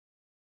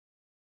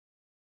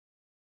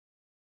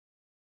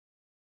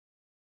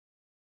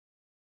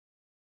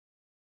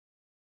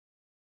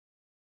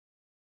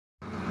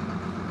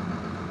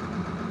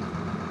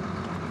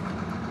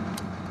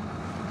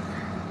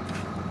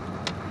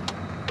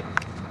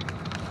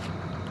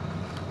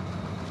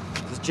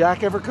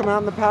Jack ever come out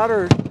in the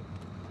powder?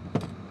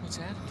 What's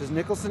that? Does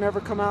Nicholson ever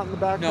come out in the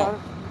back No. powder?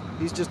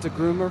 He's just a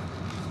groomer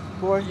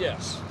boy?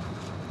 Yes.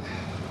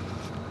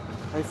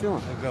 How you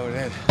feeling? I'll go with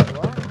Ed.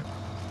 Love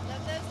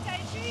those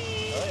tight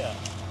trees. Oh yeah.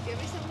 Give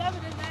me some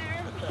loving in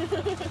there.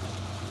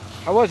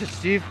 How was it,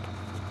 Steve?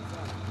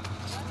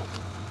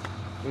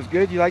 It was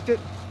good? You liked it?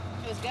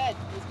 It was good. It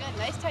was good.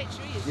 Nice tight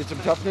trees. You had some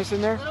toughness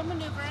in there? Little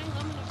maneuvering,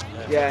 little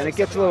maneuvering. Yeah, and it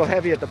gets a little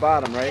heavy at the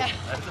bottom, right?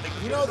 Yeah.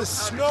 You know, the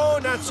snow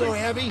not so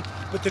heavy,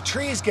 but the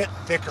trees get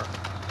thicker.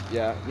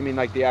 Yeah, you mean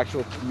like the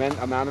actual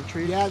amount of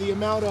trees? Yeah, the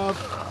amount of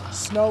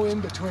snow in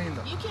between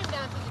them. You came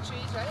down through the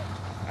trees,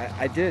 right?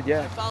 I did,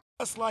 yeah.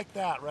 Just like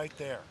that, right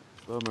there.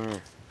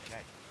 Bummer.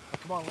 Okay.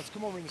 Come on, let's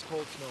come over in this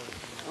cold snow.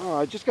 Oh,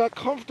 I just got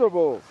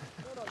comfortable.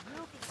 No, you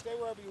can stay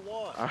wherever you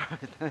want. All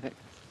right, thanks.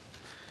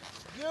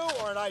 You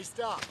or I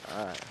stop.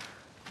 All right.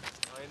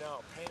 I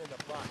know, pain in the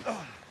butt. That's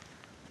it.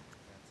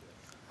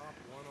 Pop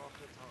one off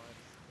at a time.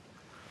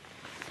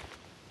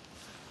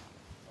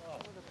 Oh.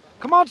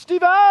 Come on,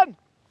 Steven!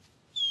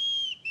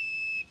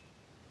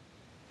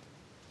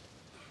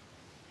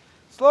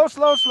 Slow,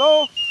 slow,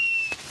 slow.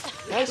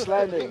 Nice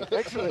landing.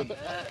 Excellent.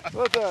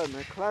 Well done.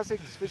 A classic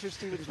Fisher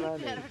Stevens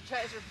landing.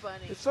 Treasure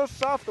bunny. It's so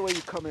soft the way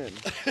you come in.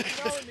 You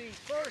know, in the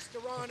first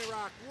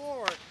Iran-Iraq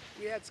War,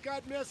 we had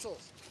Scud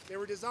missiles. They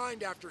were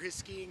designed after his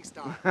skiing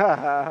style.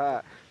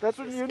 That's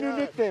what your new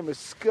nickname is,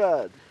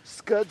 Scud.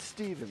 Scud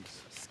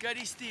Stevens.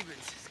 Scuddy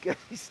Stevens.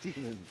 Scuddy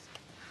Stevens.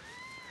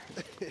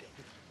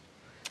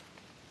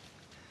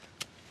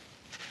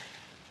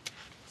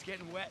 It's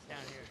getting wet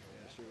down here.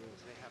 Yeah, sure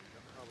is. They have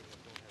probably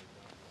have both heads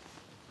on.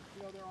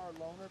 You know, there are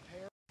loner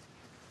pairs.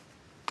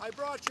 I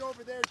brought you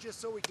over there just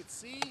so we could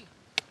see,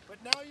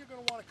 but now you're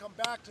going to want to come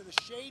back to the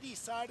shady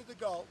side of the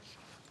gulch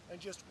and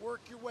just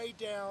work your way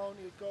down.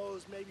 It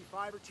goes maybe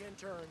 5 or 10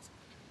 turns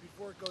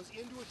before it goes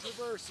into a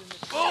traverse in the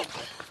Oh!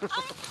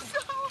 I'm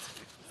so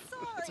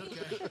sorry.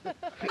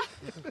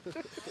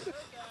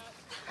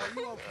 Are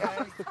you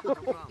okay? No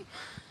problem.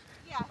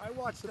 Yeah. I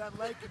watched that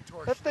leg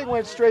contortion. That thing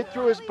went straight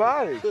through his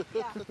body.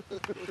 Yeah.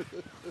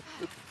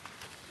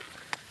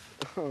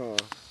 Oh,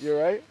 you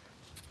alright?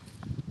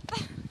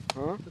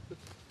 Huh?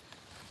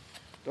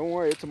 Don't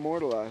worry, it's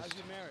immortalized. How's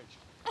your marriage?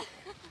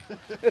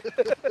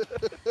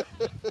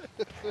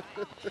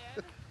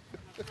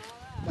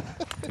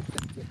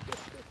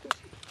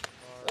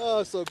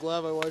 Oh, so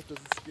glad my wife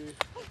doesn't ski.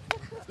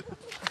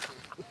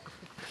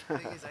 The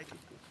thing is, I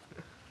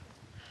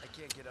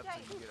can't get up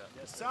till you get up.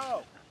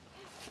 So,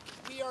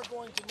 we are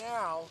going to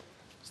now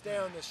stay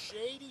on the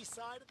shady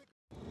side of the...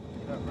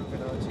 You're not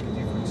moving on to a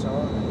different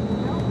song?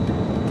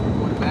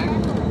 Going back?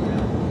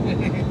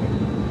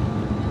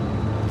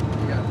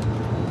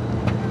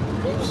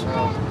 So,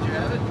 Did you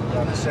have it?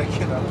 I'm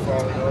shaking, I'm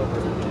falling over.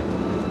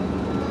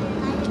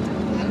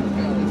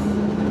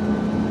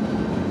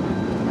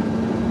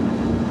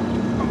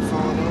 I'm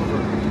falling over.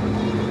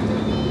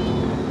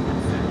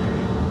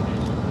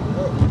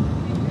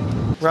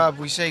 Rob,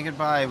 we say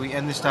goodbye. We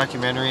end this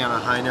documentary on a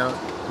high note.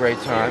 Great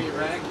time.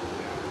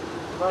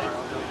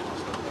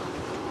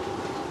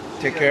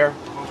 Take care.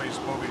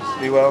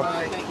 Be well.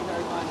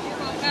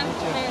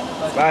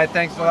 Bye,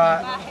 thanks a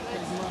lot.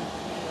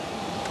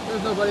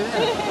 There's nobody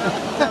there.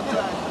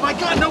 My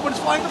God, nobody's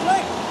flying the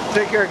plane.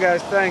 Take care,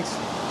 guys. Thanks.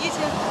 You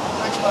too.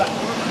 Thanks a lot.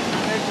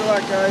 Thanks a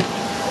lot, guys.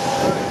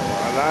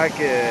 I like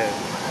it.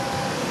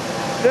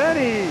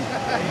 Denny,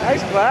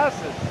 nice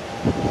glasses.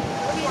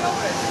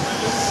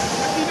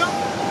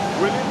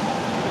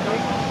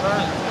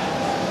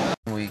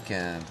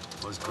 Weekend.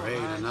 It was great.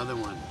 Another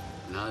one.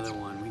 Another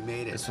one. We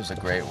made it. This was a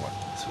great one.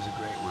 This was a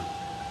great one.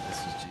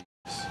 This was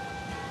genius.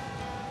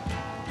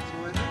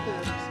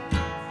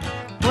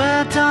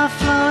 Words are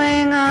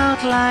flowing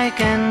out like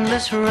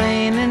endless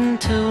rain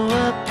into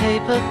a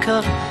paper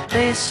cup.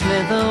 They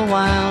slither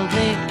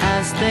wildly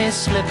as they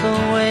slip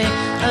away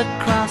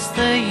across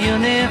the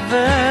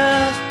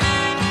universe.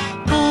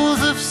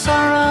 Pools of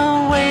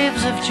sorrow,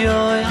 waves of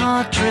joy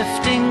are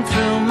drifting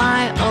through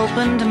my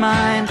opened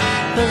mind,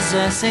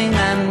 possessing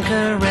and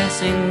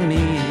caressing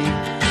me.